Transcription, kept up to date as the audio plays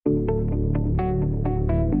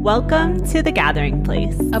Welcome to The Gathering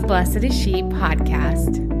Place, a Blessed is She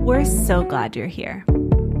podcast. We're so glad you're here.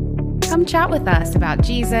 Come chat with us about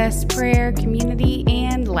Jesus, prayer, community,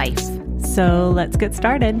 and life. So let's get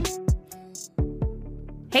started.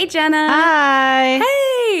 Hey, Jenna. Hi.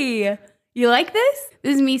 Hey. You like this?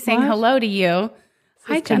 This is me saying hello to you.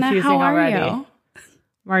 Hi, Jenna. How are you? I'm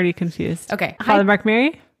already confused. Okay. Father Mark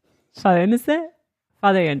Mary? Father Innocent?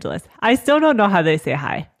 Father Angelus. I still don't know how they say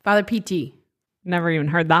hi. Father PT. Never even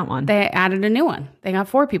heard that one. They added a new one. They got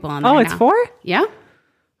 4 people on there. Oh, it's now. 4? Yeah.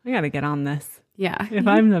 I got to get on this. Yeah. If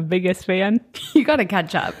I'm the biggest fan. You got to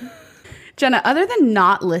catch up. Jenna, other than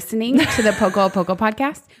not listening to the Poco a Poco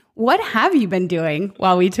podcast, what have you been doing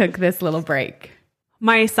while we took this little break?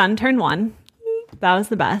 My son turned 1. That was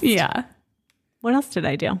the best. Yeah. What else did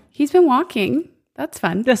I do? He's been walking. That's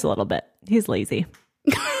fun. Just a little bit. He's lazy.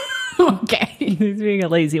 Okay. He's being a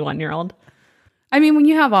lazy 1-year-old. I mean, when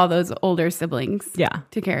you have all those older siblings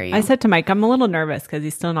to carry you. I said to Mike, I'm a little nervous because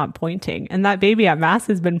he's still not pointing. And that baby at Mass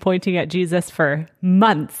has been pointing at Jesus for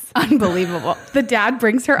months. Unbelievable. The dad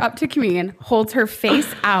brings her up to communion, holds her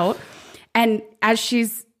face out. And as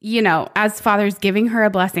she's, as Father's giving her a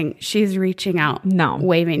blessing, she's reaching out. No.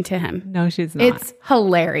 Waving to him. No, she's not. It's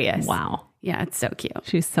hilarious. Wow. Yeah, it's so cute.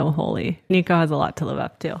 She's so holy. Nico has a lot to live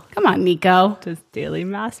up to. Come on, Nico. Just daily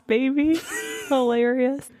Mass, baby.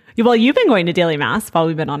 Hilarious. Well, you've been going to daily Mass while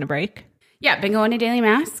we've been on a break. Yeah, been going to daily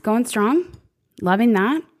Mass, going strong. Loving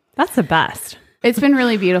that. That's the best. It's been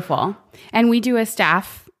really beautiful. And we do a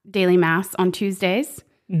staff daily Mass on Tuesdays.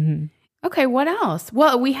 Mm-hmm. Okay, what else?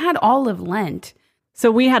 Well, we had all of Lent.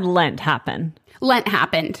 So we had Lent happen. Lent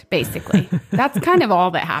happened, basically. That's kind of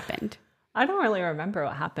all that happened. I don't really remember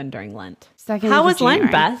what happened during Lent. How was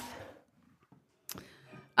Lent, Beth?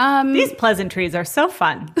 These pleasantries are so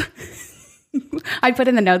fun. I put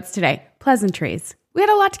in the notes today, pleasantries. We had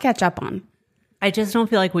a lot to catch up on. I just don't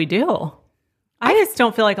feel like we do. I just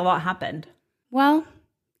don't feel like a lot happened. Well,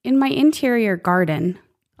 in my interior garden,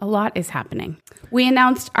 a lot is happening. We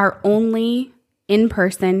announced our only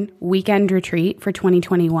in-person weekend retreat for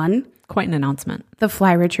 2021. Quite an announcement. The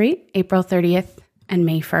Fly Retreat, April 30th and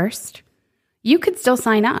May 1st. You could still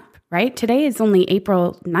sign up, right? Today is only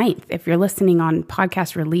April 9th if you're listening on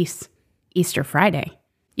podcast release Easter Friday.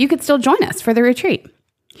 You could still join us for the retreat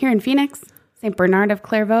here in Phoenix, St. Bernard of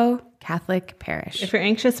Clairvaux Catholic Parish. If you're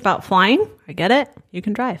anxious about flying, I get it. You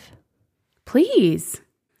can drive. Please.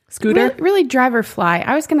 Scooter? Really drive or fly.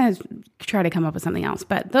 I was going to try to come up with something else,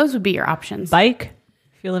 but those would be your options. Bike,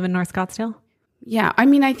 if you live in North Scottsdale. Yeah. I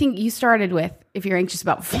mean, I think you started with, if you're anxious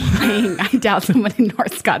about flying, I doubt someone in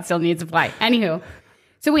North Scottsdale needs to fly. Anywho,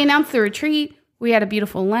 so we announced the retreat. We had a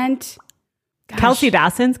beautiful Lent. Gosh. Kelsey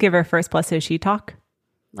Dassens gave her first Blessed is She talk.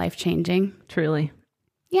 Life-changing. Truly.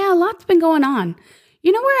 Yeah, a lot's been going on.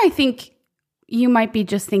 You know where I think you might be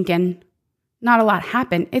just thinking, not a lot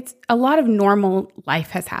happened. It's a lot of normal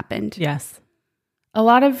life has happened. Yes. A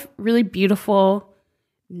lot of really beautiful,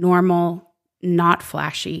 normal, not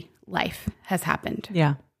flashy life has happened.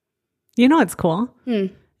 Yeah. You know what's cool?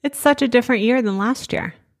 It's such a different year than last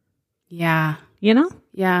year. Yeah. You know?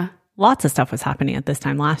 Yeah. Lots of stuff was happening at this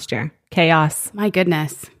time last year. Chaos. My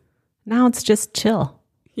goodness. Now it's just chill.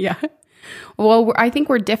 Yeah. Well, I think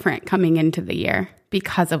we're different coming into the year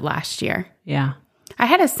because of last year. Yeah. I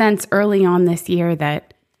had a sense early on this year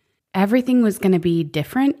that everything was going to be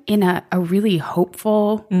different in a really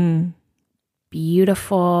hopeful,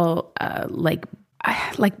 beautiful, like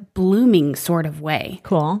blooming sort of way.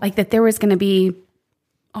 Cool. Like that there was going to be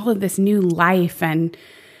all of this new life and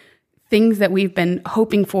things that we've been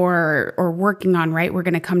hoping for or working on, right? We're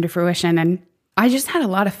going to come to fruition. And I just had a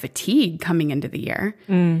lot of fatigue coming into the year.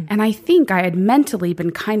 And I think I had mentally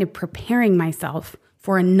been kind of preparing myself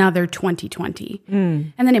for another 2020.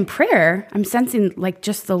 And then in prayer, I'm sensing like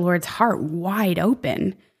just the Lord's heart wide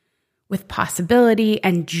open with possibility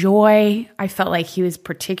and joy. I felt like he was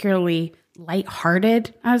particularly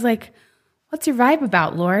lighthearted. I was like, what's your vibe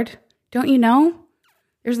about, Lord? Don't you know?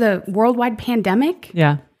 There's a worldwide pandemic.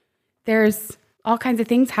 Yeah. There's all kinds of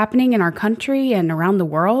things happening in our country and around the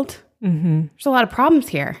world. There's a lot of problems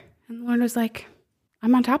here. And the Lord was like,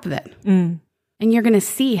 I'm on top of it. And you're going to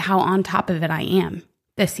see how on top of it I am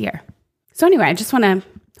this year. So anyway, I just want to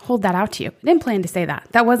hold that out to you. I didn't plan to say that.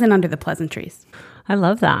 That wasn't under the pleasantries. I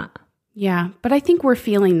love that. Yeah. But I think we're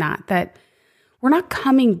feeling that we're not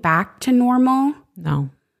coming back to normal. No.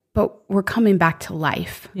 But we're coming back to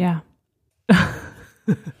life. Yeah.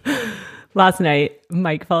 Last night,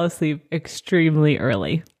 Mike fell asleep extremely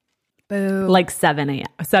early. Boo. Like 7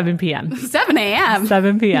 p.m. 7 a.m.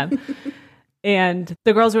 7 p.m. And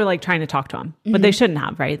the girls were like trying to talk to him, but they shouldn't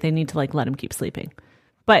have, right? They need to like let him keep sleeping.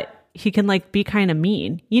 But he can like be kind of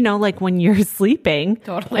mean, you know, like when you're sleeping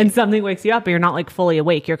Totally. and something wakes you up, but you're not like fully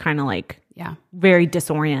awake. You're kind of like Yeah. very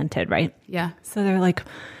disoriented, right? Yeah. So they're like,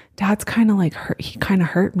 Dad's kind of like hurt. He kind of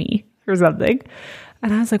hurt me or something.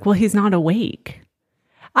 And I was like, well, he's not awake.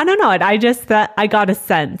 I don't know. And I got a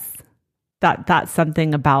sense that that's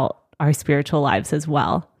something about our spiritual lives as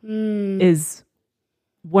well, is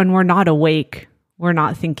when we're not awake, we're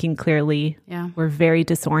not thinking clearly. Yeah. We're very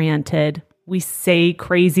disoriented. We say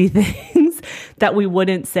crazy things that we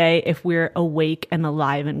wouldn't say if we're awake and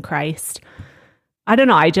alive in Christ. I don't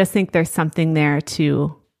know. I just think there's something there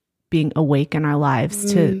to being awake in our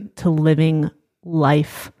lives, to living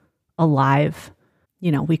life alive.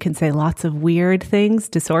 You know, we can say lots of weird things,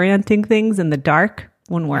 disorienting things in the dark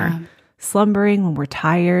when we're slumbering, when we're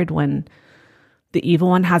tired, when the evil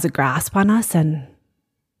one has a grasp on us. And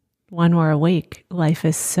when we're awake, life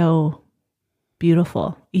is so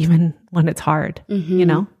beautiful, even when it's hard, you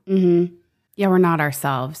know? Mm-hmm. Yeah, we're not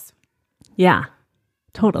ourselves. Yeah,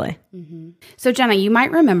 totally. So Jenna, you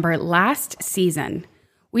might remember last season,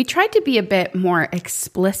 we tried to be a bit more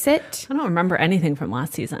explicit. I don't remember anything from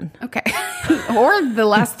last season. Okay. Or the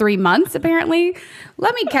last 3 months, apparently.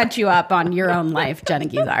 Let me catch you up on your own life, Jenna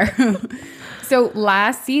Gizar. So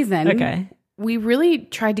last season, we really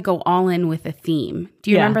tried to go all in with a theme.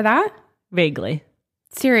 Do you remember that? Vaguely.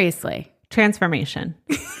 Seriously. Transformation.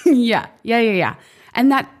 Yeah. And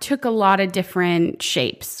that took a lot of different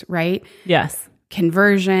shapes, right? Yes.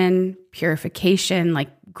 Conversion, purification, like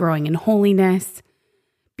growing in holiness,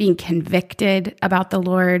 being convicted about the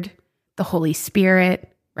Lord, the Holy Spirit,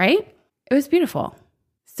 right? It was beautiful.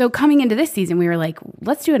 So coming into this season, we were like,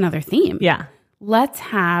 let's do another theme. Yeah. Let's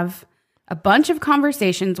have a bunch of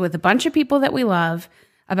conversations with a bunch of people that we love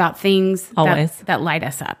about things that light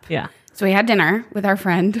us up. Yeah. So we had dinner with our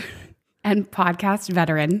friend and podcast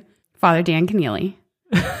veteran, Father Dan Keneally.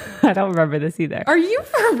 I don't remember this either. Are you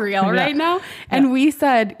for real right now? And we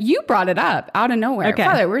said, you brought it up out of nowhere. Okay.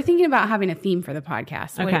 Father, we're thinking about having a theme for the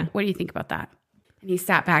podcast. Okay. What do you think about that? And he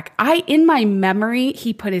sat back. In my memory,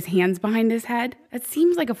 he put his hands behind his head. It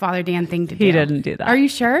seems like a Father Dan thing to do. He didn't do that. Are you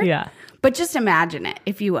sure? Yeah. But just imagine it,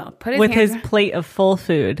 if you will. Put his With hands his plate of full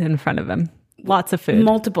food in front of him. Lots of food.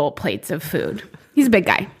 multiple plates of food. He's a big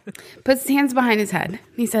guy. Puts his hands behind his head.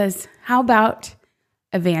 He says, how about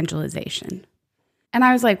evangelization? And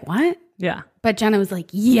I was like, what? Yeah. But Jenna was like,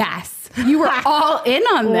 yes, you were all in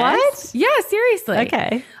on this. What? Yeah, seriously.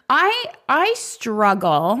 Okay. I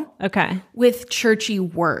struggle Okay. with churchy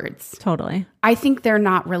words. Totally. I think they're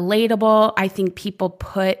not relatable. I think people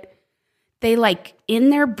they like in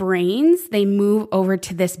their brains, they move over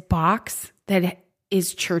to this box that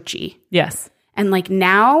is churchy. Yes. And like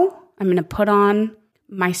now I'm going to put on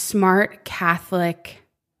my smart Catholic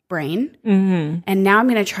brain. And now I'm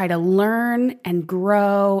going to try to learn and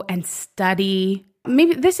grow and study.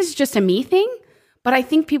 Maybe this is just a me thing, but I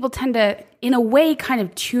think people tend to, in a way, kind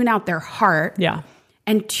of tune out their heart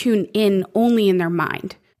and tune in only in their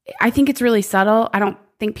mind. I think it's really subtle. I don't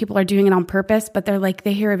think people are doing it on purpose, but they're like,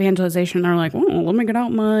 they hear evangelization and they're like, oh, let me get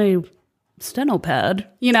out my steno pad,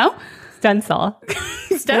 you know? Stencil.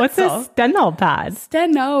 What's a steno pad?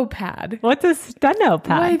 Steno pad. What's a steno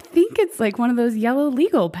pad? Well, I think it's like one of those yellow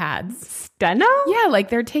legal pads. Steno? Yeah, like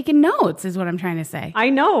they're taking notes is what I'm trying to say.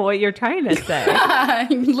 I know what you're trying to say.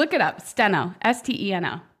 Look it up. Steno.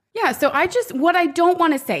 Steno. Yeah, so what I don't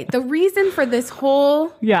want to say, the reason for this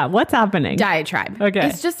whole Yeah, what's happening? diatribe Okay.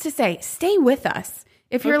 is just to say, stay with us.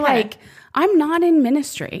 If you're like, I'm not in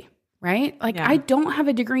ministry, right? Like, I don't have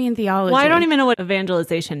a degree in theology. Well, I don't even know what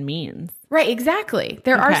evangelization means. Right, exactly.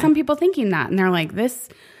 There are some people thinking that, and they're like, this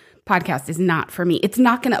podcast is not for me. It's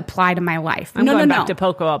not going to apply to my life. I'm going back to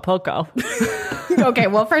Poco a Poco. Okay,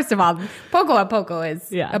 well, first of all, Poco a Poco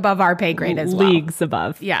is above our pay grade as well. Leagues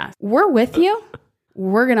above. Yeah. We're with you.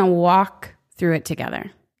 We're going to walk through it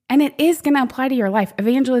together. And it is going to apply to your life.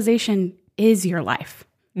 Evangelization is your life.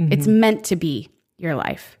 It's meant to be your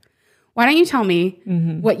life. Why don't you tell me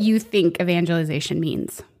what you think evangelization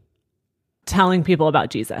means? Telling people about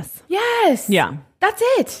Jesus. Yes. Yeah. That's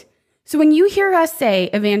it. So when you hear us say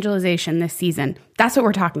evangelization this season, that's what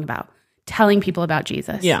we're talking about. Telling people about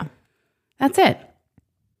Jesus. Yeah. That's it.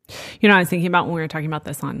 You know, I was thinking about when we were talking about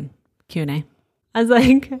this on Q&A. I was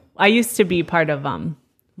like, I used to be part of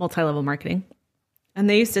multi-level marketing. And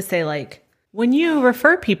they used to say like, when you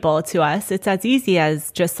refer people to us, it's as easy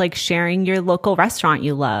as just like sharing your local restaurant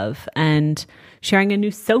you love and sharing a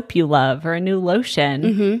new soap you love or a new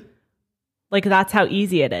lotion. Like that's how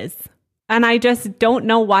easy it is. And I just don't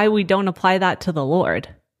know why we don't apply that to the Lord.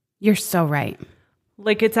 You're so right.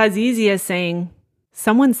 Like it's as easy as saying,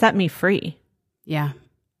 someone set me free. Yeah.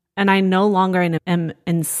 And I no longer am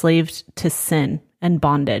enslaved to sin and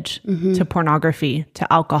bondage, to pornography,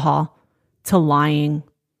 to alcohol, to lying,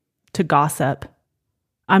 to gossip.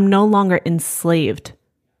 I'm no longer enslaved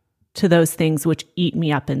to those things which eat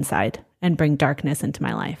me up inside and bring darkness into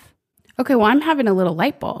my life. Okay, well, I'm having a little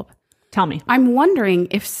light bulb. Tell me. I'm wondering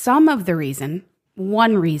if some of the reason,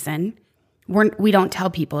 one reason, we don't tell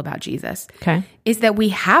people about Jesus, Okay. is that we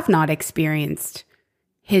have not experienced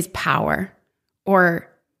his power, or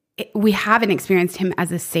we haven't experienced him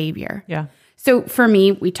as a savior. Yeah. So for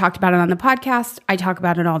me, we talked about it on the podcast. I talk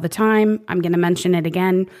about it all the time. I'm going to mention it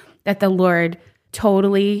again, that the Lord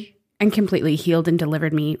totally and completely healed and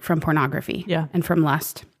delivered me from pornography and from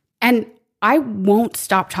lust. And I won't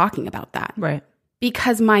stop talking about that. Right.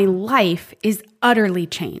 Because my life is utterly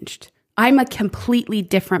changed. I'm a completely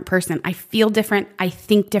different person. I feel different. I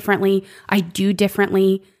think differently. I do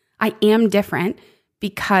differently. I am different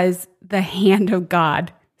because the hand of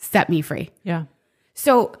God set me free. Yeah.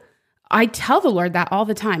 So I tell the Lord that all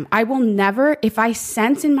the time. I will never, if I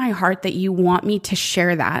sense in my heart that you want me to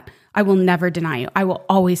share that, I will never deny you. I will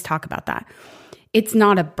always talk about that. It's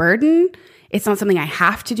not a burden. It's not something I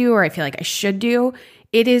have to do or I feel like I should do.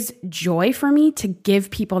 It is joy for me to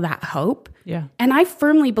give people that hope. Yeah. And I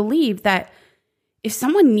firmly believe that if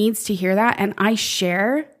someone needs to hear that and I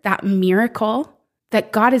share that miracle,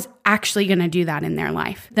 that God is actually going to do that in their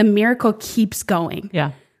life. The miracle keeps going.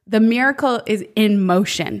 Yeah. The miracle is in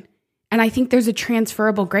motion. And I think there's a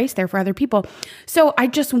transferable grace there for other people. So I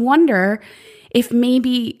just wonder if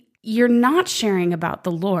maybe you're not sharing about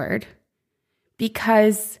the Lord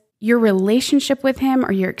because your relationship with him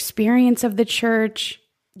or your experience of the church,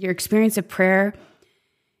 your experience of prayer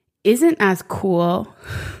isn't as cool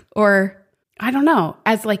or, I don't know,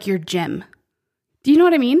 as like your gym. Do you know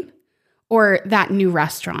what I mean? Or that new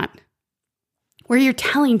restaurant where you're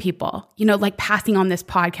telling people, you know, like passing on this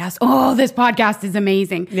podcast. Oh, this podcast is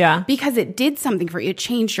amazing. Yeah. Because it did something for you. It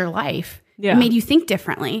changed your life. Yeah. It made you think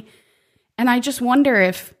differently. And I just wonder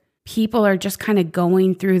if people are just kind of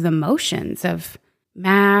going through the motions of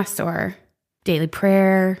mass or daily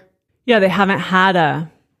prayer. Yeah. They haven't had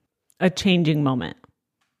a changing moment.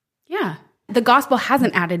 Yeah. The gospel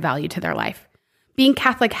hasn't added value to their life. Being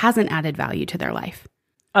Catholic hasn't added value to their life.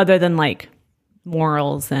 Other than like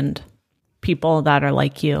morals and people that are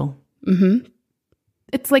like you. Mm-hmm.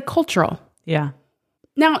 It's like cultural. Yeah.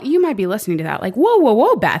 Now, you might be listening to that like,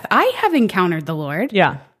 whoa, Beth, I have encountered the Lord.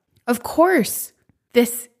 Yeah. Of course,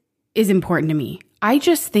 this is important to me. I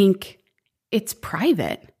just think it's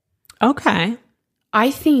private. Okay. I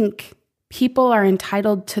think people are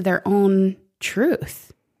entitled to their own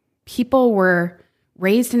truth. People were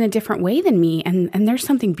raised in a different way than me, and there's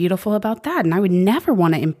something beautiful about that. And I would never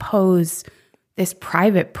want to impose this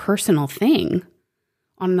private, personal thing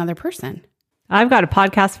on another person. I've got a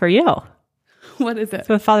podcast for you. What is it? It's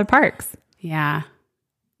with Father Parks. Yeah.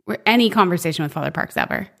 Any conversation with Father Parks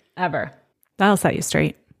ever. Ever. That'll set you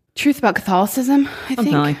straight. Truth about Catholicism, I Something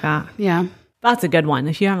think. like that. Yeah. That's a good one.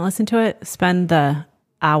 If you haven't listened to it, spend the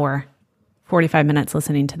hour, 45 minutes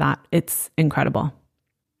listening to that. It's incredible.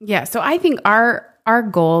 Yeah. So I think our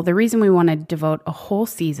goal, the reason we want to devote a whole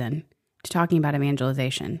season to talking about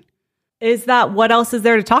evangelization. Is that what else is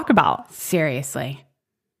there to talk about? Seriously.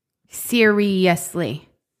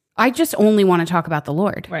 I just only want to talk about the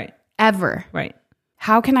Lord. Right. Ever. Right.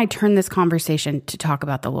 How can I turn this conversation to talk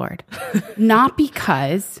about the Lord? Not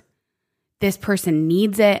because this person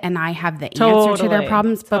needs it and I have the answer to their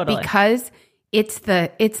problems, but because it's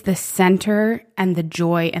the center and the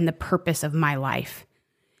joy and the purpose of my life.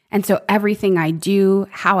 And so everything I do,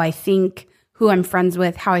 how I think, who I'm friends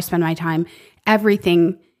with, how I spend my time,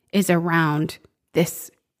 everything is around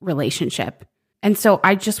this relationship. And so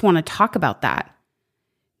I just want to talk about that.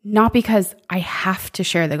 Not because I have to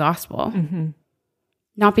share the gospel,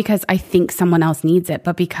 not because I think someone else needs it,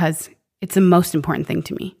 but because it's the most important thing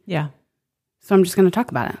to me. Yeah. So I'm just going to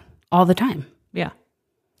talk about it all the time. Yeah.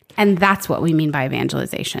 And that's what we mean by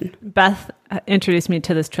evangelization. Beth introduced me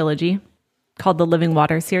to this trilogy called the Living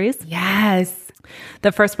Water series. Yes.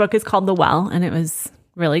 The first book is called The Well, and it was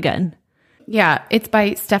really good. Yeah. It's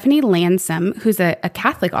by Stephanie Lansom, who's a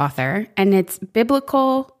Catholic author, and it's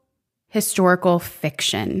biblical historical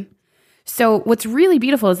fiction. So what's really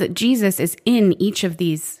beautiful is that Jesus is in each of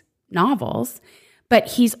these novels, but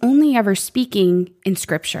he's only ever speaking in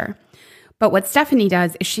scripture. But what Stephanie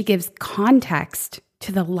does is she gives context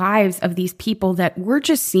to the lives of these people that we're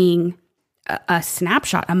just seeing a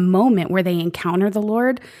snapshot, a moment where they encounter the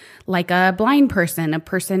Lord, like a blind person,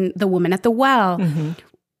 the woman at the well.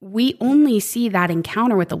 We only see that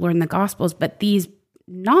encounter with the Lord in the Gospels, but these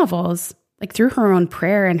novels like through her own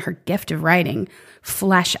prayer and her gift of writing,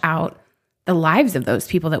 flesh out the lives of those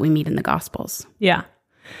people that we meet in the Gospels. Yeah.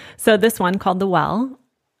 So this one called The Well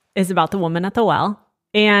is about the woman at the well.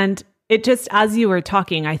 And it just, as you were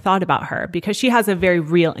talking, I thought about her because she has a very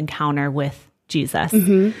real encounter with Jesus.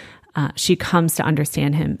 She comes to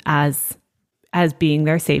understand him as being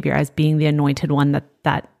their savior, as being the anointed one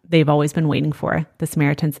that they've always been waiting for. The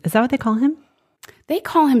Samaritans, is that what they call him? They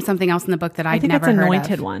call him something else in the book that I've never heard of.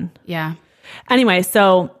 Anointed one. Yeah. Anyway,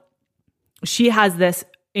 so she has this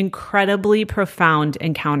incredibly profound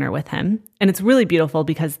encounter with him. And it's really beautiful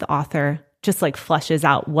because the author just like fleshes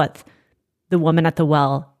out what the woman at the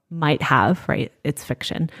well might have, right? It's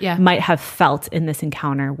fiction. Yeah. Might have felt in this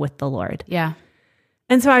encounter with the Lord. Yeah.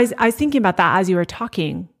 And so I was thinking about that as you were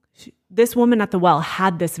talking. This woman at the well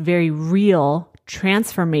had this very real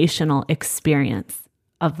transformational experience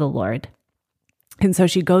of the Lord. And so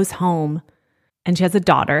she goes home and she has a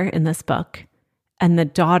daughter in this book, and the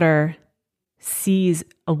daughter sees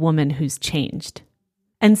a woman who's changed.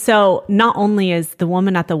 And so not only is the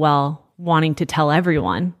woman at the well wanting to tell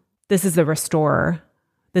everyone, this is the restorer,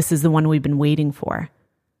 this is the one we've been waiting for.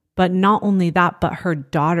 But not only that, but her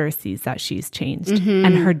daughter sees that she's changed,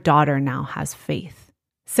 and her daughter now has faith.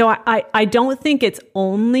 So I don't think it's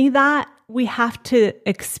only that. We have to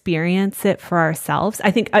experience it for ourselves. I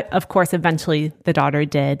think, of course, eventually the daughter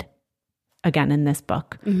did, again in this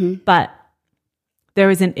book. But there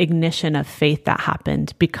was an ignition of faith that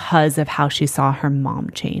happened because of how she saw her mom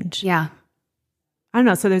change. Yeah. I don't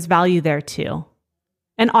know. So there's value there too.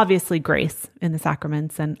 And obviously grace in the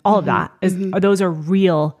sacraments and all of that those are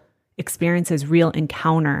real experiences, real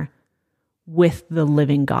encounter with the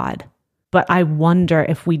living God. But I wonder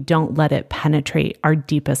if we don't let it penetrate our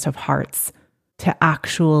deepest of hearts to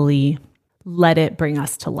actually let it bring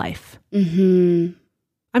us to life. I'm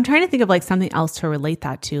trying to think of like something else to relate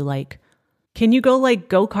that to. Like, can you go like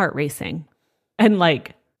go-kart racing and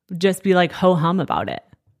like just be like ho-hum about it?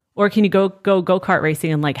 Or can you go go-kart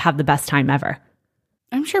racing and like have the best time ever?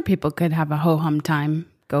 I'm sure people could have a ho-hum time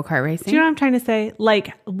go-kart racing. Do you know what I'm trying to say?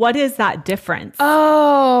 Like, what is that difference?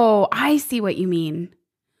 Oh, I see what you mean.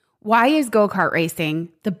 Why is go-kart racing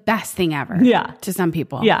the best thing ever to some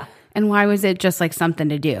people? Yeah. And why was it just like something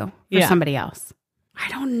to do for somebody else? I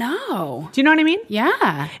don't know. Do you know what I mean?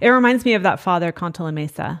 Yeah. It reminds me of that Father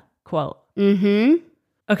Cantalamessa quote.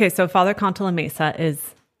 Okay, so Father Cantalamessa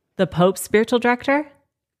is the Pope's spiritual director.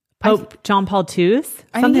 Pope John Paul II's?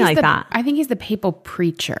 Something like that. I think he's the papal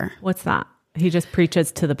preacher. What's that? He just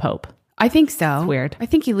preaches to the Pope. I think so. It's weird. I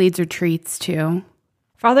think he leads retreats too.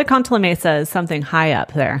 Father Cantalamessa is something high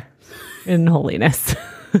up there in holiness.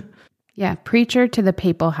 Yeah, preacher to the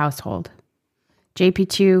papal household.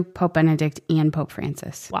 JP2, Pope Benedict, and Pope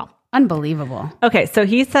Francis. Wow. Unbelievable. Okay, so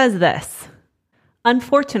he says this.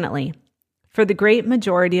 Unfortunately, for the great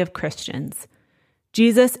majority of Christians,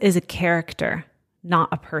 Jesus is a character, not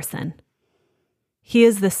a person. He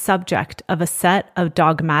is the subject of a set of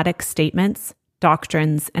dogmatic statements,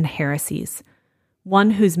 doctrines, and heresies,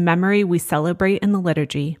 one whose memory we celebrate in the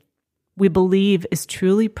liturgy, we believe is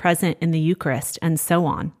truly present in the Eucharist, and so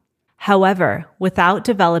on. However, without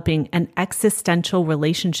developing an existential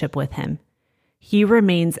relationship with him, he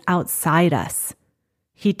remains outside us.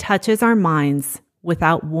 He touches our minds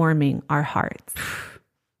without warming our hearts.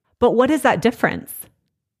 But what is that difference?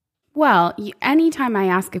 Well, anytime I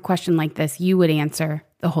ask a question like this, you would answer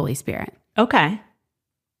the Holy Spirit. Okay.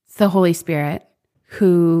 It's the Holy Spirit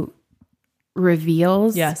who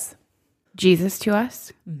reveals Jesus to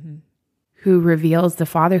us, who reveals the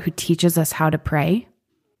Father, who teaches us how to pray.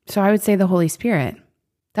 So I would say the Holy Spirit.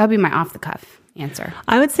 That would be my off-the-cuff answer.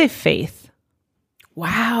 I would say faith.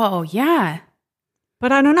 Wow, yeah.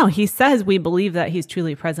 But I don't know. He says we believe that he's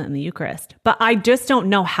truly present in the Eucharist. But I just don't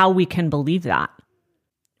know how we can believe that.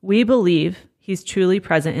 We believe he's truly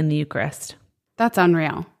present in the Eucharist. That's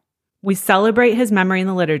unreal. We celebrate his memory in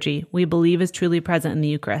the liturgy. We believe is truly present in the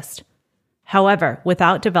Eucharist. However,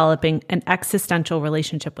 without developing an existential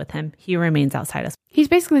relationship with him, he remains outside us. He's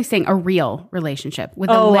basically saying a real relationship with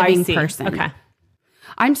a living person. Okay.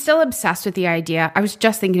 I'm still obsessed with the idea. I was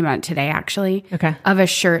just thinking about it today, actually, of a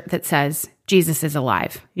shirt that says, Jesus is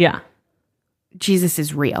alive. Yeah. Jesus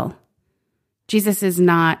is real. Jesus is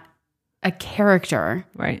not a character,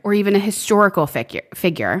 right, or even a historical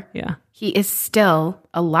figure. Yeah. He is still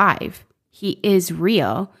alive. He is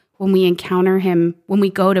real. When we encounter him, when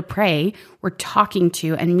we go to pray, we're talking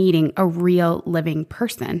to and meeting a real living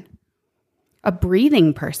person, a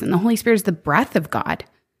breathing person. The Holy Spirit is the breath of God.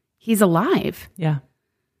 He's alive. Yeah.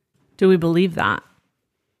 Do we believe that?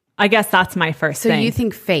 I guess that's my first thing. So you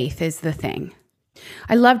think faith is the thing?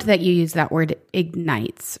 I loved that you used that word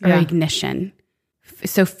ignites or Yeah. ignition.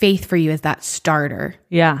 So faith for you is that starter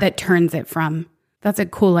Yeah. that turns it from, that's a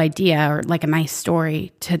cool idea or like a nice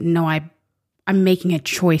story to know I'm making a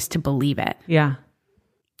choice to believe it. Yeah.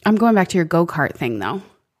 I'm going back to your go-kart thing though.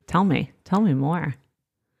 Tell me more.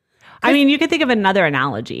 I mean, you could think of another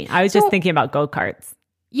analogy. I was just thinking about go-karts.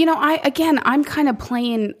 You know, I'm kind of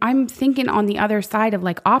I'm thinking on the other side of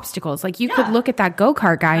like obstacles. Like you could look at that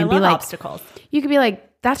go-kart guy and be like, obstacles. you could be like,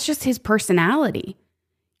 that's just his personality,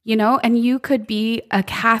 you know? And you could be a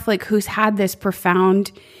Catholic who's had this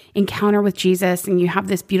profound encounter with Jesus and you have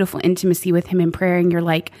this beautiful intimacy with him in prayer. And you're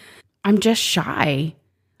like, I'm just shy.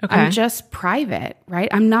 Okay. I'm just private, right?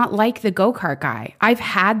 I'm not like the go-kart guy. I've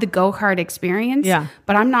had the go-kart experience,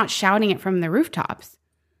 but I'm not shouting it from the rooftops.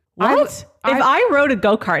 What? If I rode a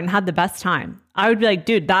go-kart and had the best time, I would be like,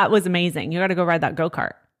 dude, that was amazing. You got to go ride that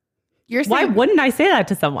go-kart. Why wouldn't I say that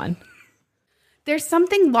to someone? There's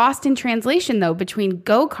something lost in translation though between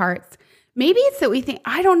go-karts. Maybe it's that we think,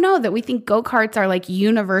 I don't know, that we think go-karts are like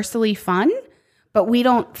universally fun, but we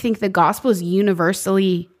don't think the gospel is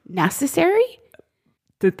universally necessary.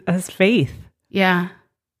 That's faith. Yeah.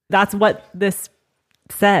 That's what this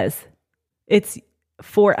says. It's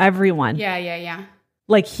for everyone. Yeah.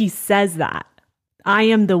 Like he says that. I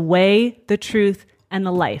am the way, the truth, and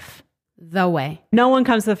the life. The way. No one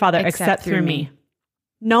comes to the Father except through me.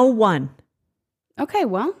 No one. Okay,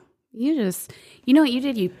 well, you know what you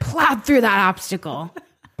did? You plowed through that obstacle.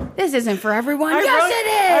 This isn't for everyone. It is.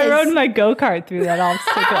 I rode my go-kart through that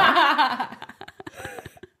obstacle.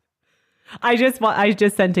 I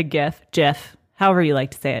just sent a GIF, however you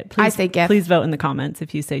like to say it. Please, I say GIF. Please vote in the comments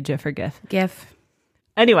if you say GIF or GIF. GIF.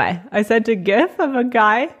 Anyway, I sent a GIF of a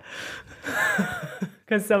guy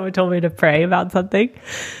because someone told me to pray about something.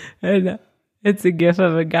 And it's a GIF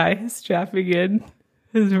of a guy strapping in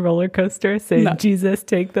his roller coaster saying, Jesus,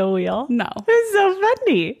 take the wheel. No. It's so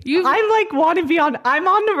funny. I'm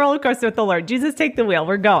on the roller coaster with the Lord. Jesus, take the wheel.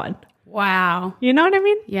 We're going. Wow. You know what I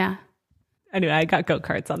mean? Yeah. Anyway, I got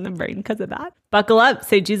go-karts on the brain because of that. Buckle up.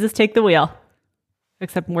 Say, Jesus, take the wheel.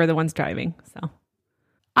 Except we're the ones driving. So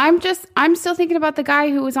I'm still thinking about the guy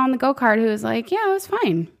who was on the go-kart who was like, yeah, it was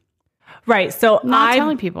fine. Right. So Not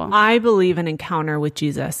telling people. I believe an encounter with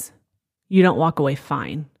Jesus. You don't walk away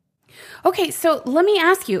fine. Okay, so let me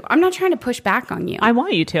ask you. I'm not trying to push back on you. I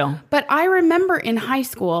want you to. But I remember in high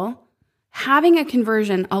school having a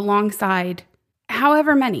conversion alongside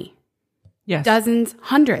however many. Yes. Dozens,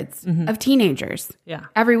 hundreds of teenagers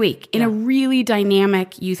every week in a really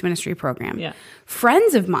dynamic youth ministry program. Yeah.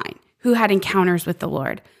 Friends of mine who had encounters with the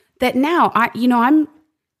Lord that now, I'm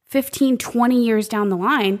 15, 20 years down the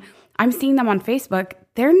line, I'm seeing them on Facebook.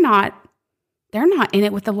 They're not in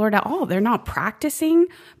it with the Lord at all. They're not practicing,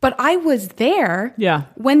 but I was there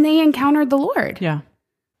when they encountered the Lord. Yeah.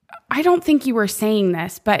 I don't think you were saying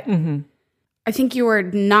this, but I think you were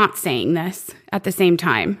not saying this at the same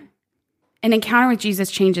time. An encounter with Jesus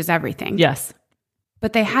changes everything. Yes.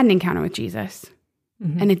 But they had an encounter with Jesus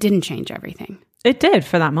and it didn't change everything. It did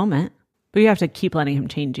for that moment, but you have to keep letting him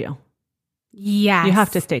change you. Yes. You have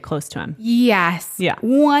to stay close to him. Yes. Yeah.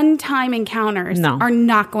 One-time encounters are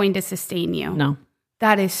not going to sustain you. No.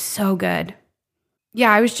 That is so good.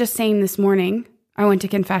 Yeah, I was just saying this morning, I went to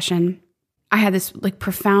confession. I had this like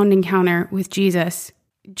profound encounter with Jesus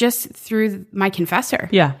just through my confessor.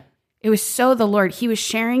 Yeah. It was so the Lord. He was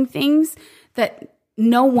sharing things that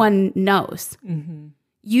no one knows.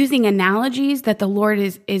 Using analogies that the Lord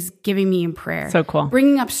is giving me in prayer. So cool.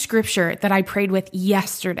 Bringing up scripture that I prayed with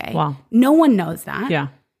yesterday. Wow. No one knows that. Yeah.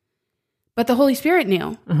 But the Holy Spirit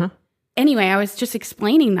knew. Anyway, I was just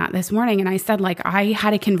explaining that this morning and I said like, I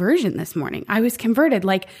had a conversion this morning. I was converted.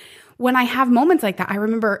 Like when I have moments like that, I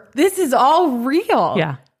remember this is all real.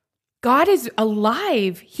 Yeah. God is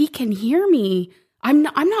alive. He can hear me. I'm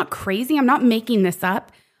not crazy. I'm not making this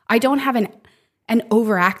up. I don't have an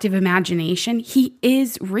overactive imagination. He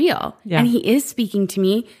is real and he is speaking to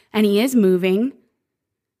me and he is moving.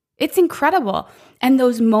 It's incredible. And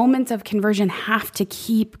those moments of conversion have to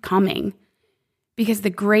keep coming because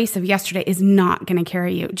the grace of yesterday is not going to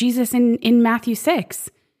carry you. Jesus in Matthew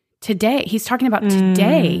 6, today, he's talking about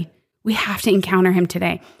today. We have to encounter him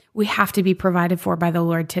today. We have to be provided for by the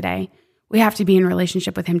Lord today. We have to be in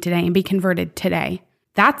relationship with him today and be converted today.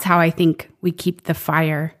 That's how I think we keep the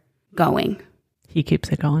fire going. He keeps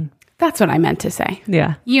it going. That's what I meant to say.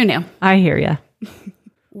 Yeah. You knew. I hear you.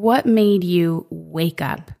 What made you wake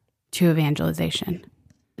up to evangelization?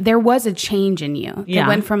 There was a change in you. It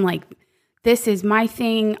went from like, this is my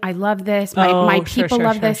thing. I love this. My people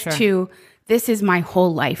love this to this is my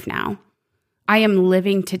whole life now. I am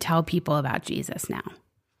living to tell people about Jesus now.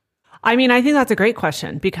 I mean, I think that's a great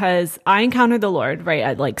question because I encountered the Lord right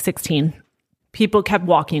at like 16. People kept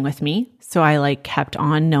walking with me. So I like kept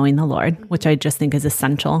on knowing the Lord, which I just think is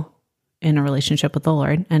essential in a relationship with the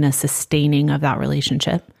Lord, and a sustaining of that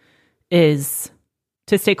relationship is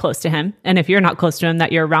to stay close to him. And if you're not close to him,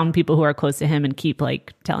 that you're around people who are close to him and keep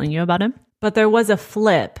like telling you about him. But there was a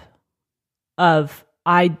flip of,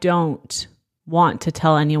 I don't want to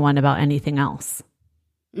tell anyone about anything else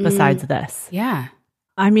besides this. Yeah.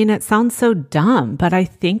 I mean, it sounds so dumb, but I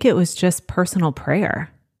think it was just personal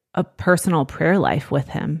prayer, a personal prayer life with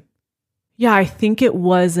him. Yeah, I think it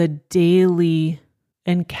was a daily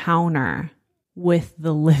encounter with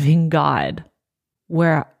the living God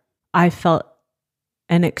where I felt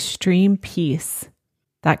an extreme peace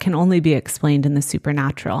that can only be explained in the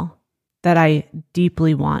supernatural that I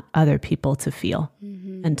deeply want other people to feel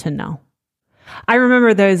and to know. I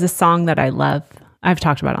remember there's a song that I love. I've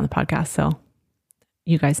talked about it on the podcast, so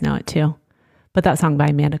you guys know it too. But that song by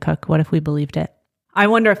Amanda Cook, What If We Believed It? I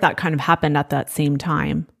wonder if that kind of happened at that same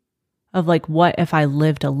time of like, what if I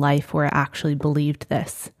lived a life where I actually believed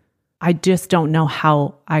this? I just don't know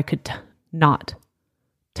how I could not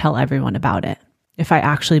tell everyone about it if I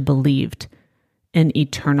actually believed in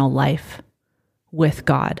eternal life with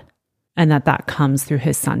God and that comes through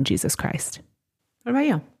his son, Jesus Christ. What about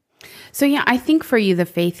you? So yeah, I think for you, the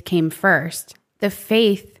faith came first. The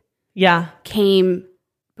faith came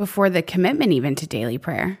before the commitment even to daily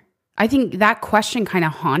prayer. I think that question kind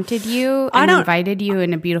of haunted you and invited you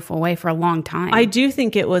in a beautiful way for a long time. I do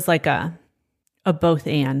think it was like a both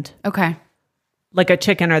and. Okay. Like a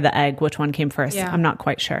chicken or the egg, which one came first? Yeah. I'm not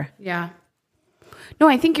quite sure. Yeah. No,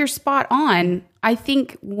 I think you're spot on. I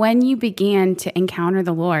think when you began to encounter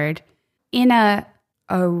the Lord in a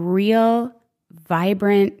real,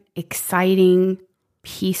 vibrant, exciting,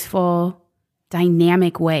 peaceful,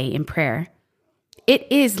 dynamic way in prayer, it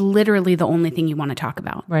is literally the only thing you want to talk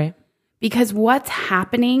about. Right. Because what's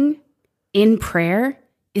happening in prayer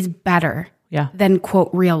is better than,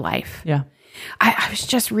 quote, real life. Yeah. I was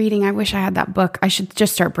just reading, I wish I had that book. I should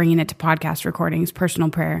just start bringing it to podcast recordings, Personal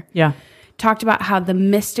Prayer. Yeah. Talked about how the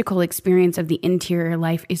mystical experience of the interior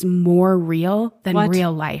life is more real than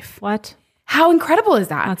real life. What? How incredible is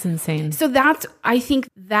that? That's insane. So I think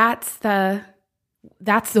that's the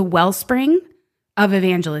wellspring of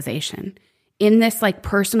evangelization. In this like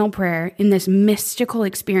personal prayer, in this mystical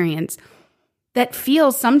experience that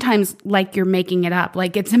feels sometimes like you're making it up,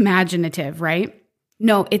 like it's imaginative, right?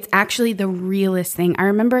 No, it's actually the realest thing. I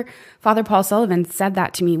remember Father Paul Sullivan said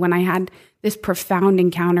that to me when I had this profound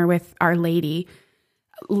encounter with Our Lady,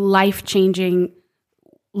 life-changing,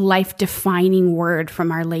 life-defining word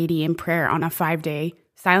from Our Lady in prayer on a 5-day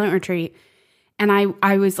silent retreat. And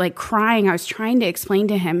I was like crying. I was trying to explain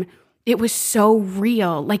to him, it was so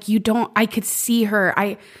real. Like I could see her.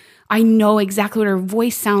 I know exactly what her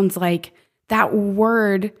voice sounds like. That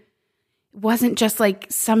word wasn't just like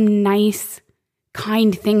some nice,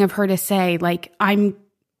 kind thing of her to say. Like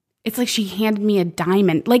it's like she handed me a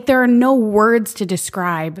diamond. Like there are no words to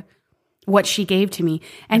describe what she gave to me.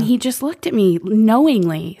 And he just looked at me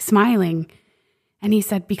knowingly, smiling. And he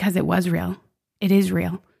said, because it was real. It is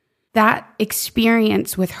real. That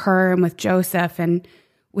experience with her and with Joseph and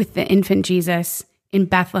with the infant Jesus in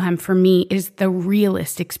Bethlehem, for me, is the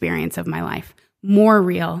realest experience of my life. More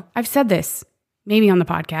real. I've said this maybe on the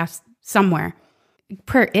podcast somewhere.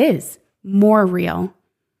 Prayer is more real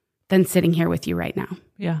than sitting here with you right now.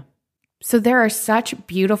 Yeah. So there are such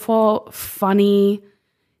beautiful, funny,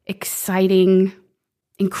 exciting,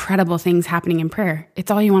 incredible things happening in prayer. It's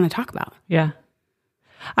all you want to talk about. Yeah.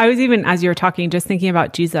 I was even, as you were talking, just thinking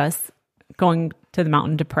about Jesus going to the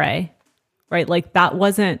mountain to pray, right? Like that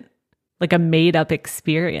wasn't like a made up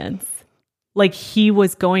experience. Like he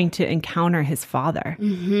was going to encounter his Father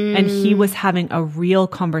and he was having a real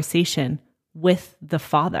conversation with the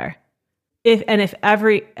Father. If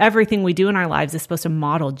everything we do in our lives is supposed to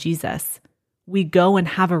model Jesus, we go and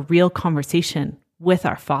have a real conversation with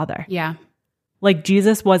our Father. Yeah. Like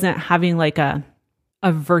Jesus wasn't having like a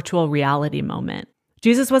virtual reality moment.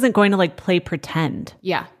 Jesus wasn't going to like play pretend.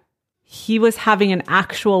 Yeah. He was having an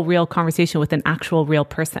actual real conversation with an actual real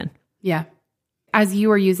person. Yeah. As you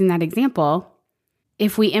were using that example,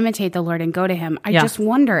 if we imitate the Lord and go to him, I just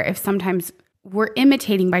wonder if sometimes we're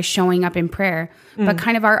imitating by showing up in prayer, but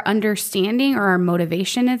kind of our understanding or our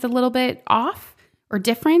motivation is a little bit off or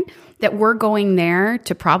different, that we're going there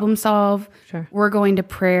to problem solve. Sure. We're going to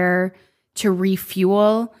prayer to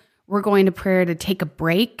refuel. We're going to prayer to take a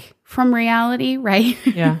break from reality, right?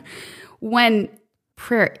 Yeah. When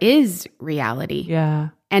prayer is reality. Yeah.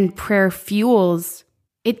 And prayer fuels,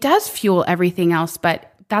 it does fuel everything else,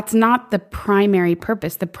 but that's not the primary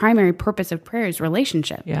purpose. The primary purpose of prayer is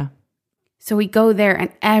relationship. Yeah. So we go there and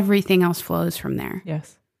everything else flows from there.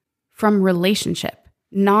 Yes. From relationship,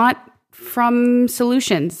 not from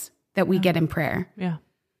solutions that we get in prayer. Yeah.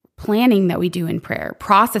 Planning that we do in prayer,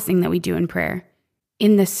 processing that we do in prayer,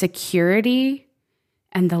 in the security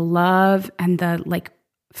and the love and the like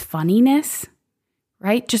funniness,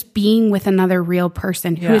 right? Just being with another real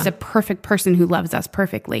person who is a perfect person who loves us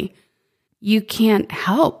perfectly. You can't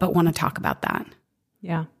help but want to talk about that.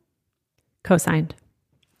 Yeah. Co-signed.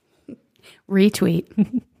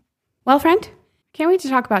 Retweet. Well, friend, can't wait to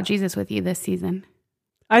talk about Jesus with you this season.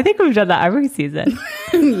 I think we've done that every season.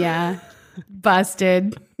 Yeah.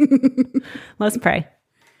 Busted. Let's pray.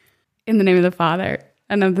 In the name of the Father,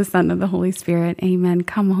 and of the Son, and of the Holy Spirit. Amen.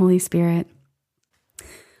 Come, Holy Spirit.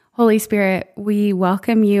 Holy Spirit, we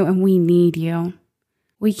welcome you and we need you.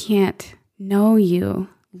 We can't know you,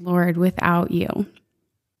 Lord, without you.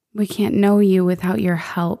 We can't know you without your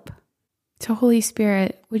help. So, Holy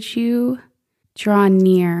Spirit, would you draw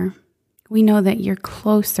near? We know that you're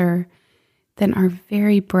closer than our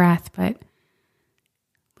very breath, but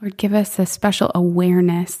Lord, give us a special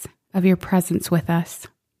awareness of your presence with us.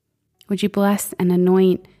 Would you bless and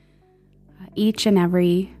anoint each and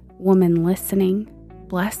every woman listening?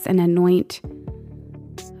 Bless and anoint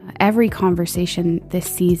every conversation this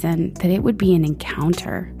season, that it would be an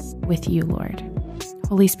encounter with you, Lord.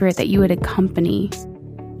 Holy Spirit, that you would accompany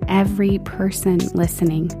every person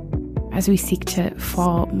listening as we seek to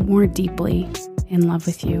fall more deeply in love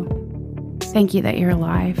with you. Thank you that you're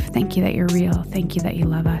alive. Thank you that you're real. Thank you that you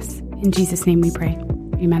love us. In Jesus' name we pray.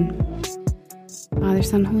 Amen. Father,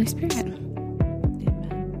 Son, Holy Spirit.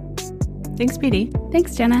 Amen. Thanks, Petey.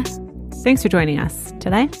 Thanks, Jenna. Thanks for joining us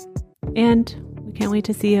today. And we can't wait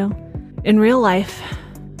to see you in real life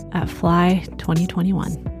at Fly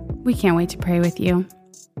 2021. We can't wait to pray with you.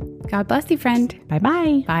 God bless you, friend.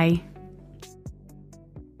 Bye-bye. Bye.